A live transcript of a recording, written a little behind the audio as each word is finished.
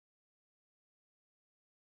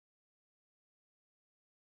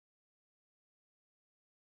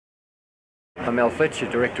I'm Mel Fletcher,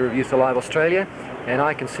 Director of Youth Alive Australia, and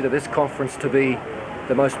I consider this conference to be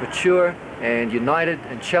the most mature and united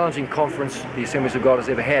and challenging conference the Assemblies of God has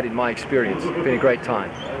ever had in my experience. It's been a great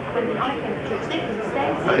time.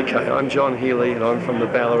 Okay, I'm John Healy and I'm from the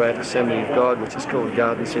Ballarat Assembly of God, which is called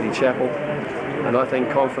Garden City Chapel. And I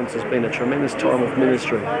think conference has been a tremendous time of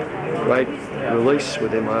ministry. Great release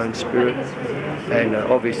within my own spirit and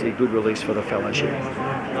obviously good release for the fellowship.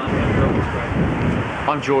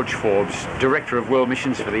 I'm George Forbes, Director of World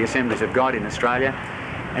Missions for the Assemblies of God in Australia.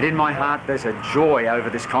 And in my heart there's a joy over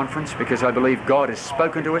this conference because I believe God has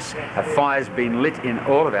spoken to us, a fire's been lit in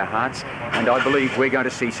all of our hearts, and I believe we're going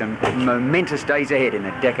to see some momentous days ahead in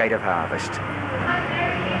the decade of harvest.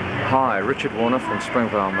 Hi, Richard Warner from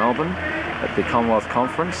Springvale, Melbourne, at the Commonwealth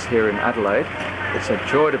Conference here in Adelaide. It's a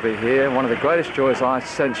joy to be here. One of the greatest joys I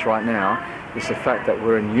sense right now is the fact that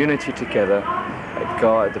we're in unity together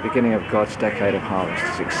at the beginning of God's decade of harvest.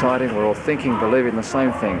 It's exciting. We're all thinking, believing the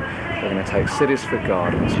same thing. We're going to take cities for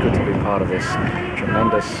God, and it's good to be part of this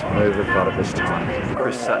tremendous move of God at this time.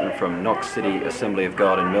 Chris Sutton from Knox City Assembly of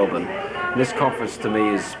God in Melbourne. This conference to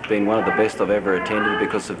me has been one of the best I've ever attended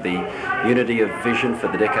because of the unity of vision for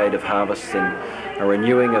the decade of harvest and a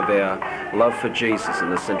renewing of our love for Jesus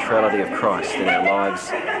and the centrality of Christ in our lives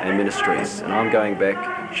and ministries. And I'm going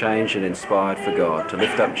back changed and inspired for God to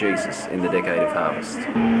lift up Jesus in the decade of harvest.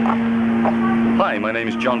 Hi, my name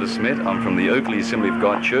is John De Smet. I'm from the Oakley Assembly of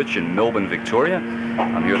God Church in Melbourne, Victoria.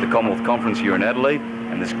 I'm here at the Commonwealth Conference here in Adelaide,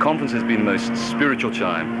 and this conference has been the most spiritual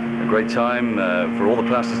time. A great time for all the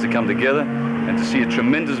pastors to come together and to see a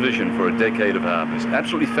tremendous vision for a decade of harvest.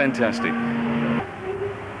 Absolutely fantastic.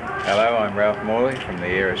 Hello, I'm Ralph Morley from the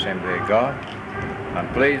Ayr Assembly of God. I'm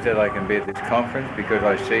pleased that I can be at this conference because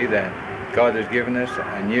I see that God has given us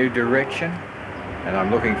a new direction, and I'm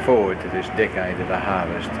looking forward to this decade of the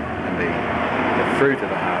harvest and the fruit of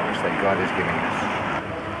the harvest that God is giving us.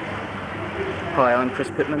 Hi, I'm Chris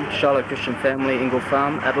Pittman, Charlotte Christian Family, Ingle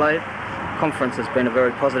Farm, Adelaide. Conference has been a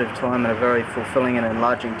very positive time and a very fulfilling and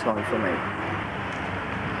enlarging time for me.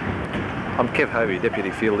 I'm Kev Hovey,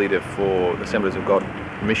 Deputy Field Leader for the Assemblies of God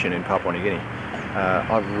Mission in Papua New Guinea.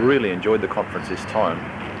 I've really enjoyed the conference this time.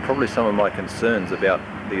 Probably some of my concerns about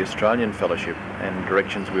the Australian fellowship and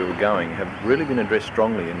directions we were going have really been addressed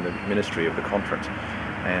strongly in the ministry of the conference,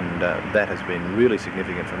 and that has been really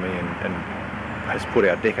significant for me and has put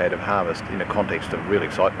our decade of harvest in a context of real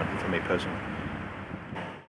excitement for me personally.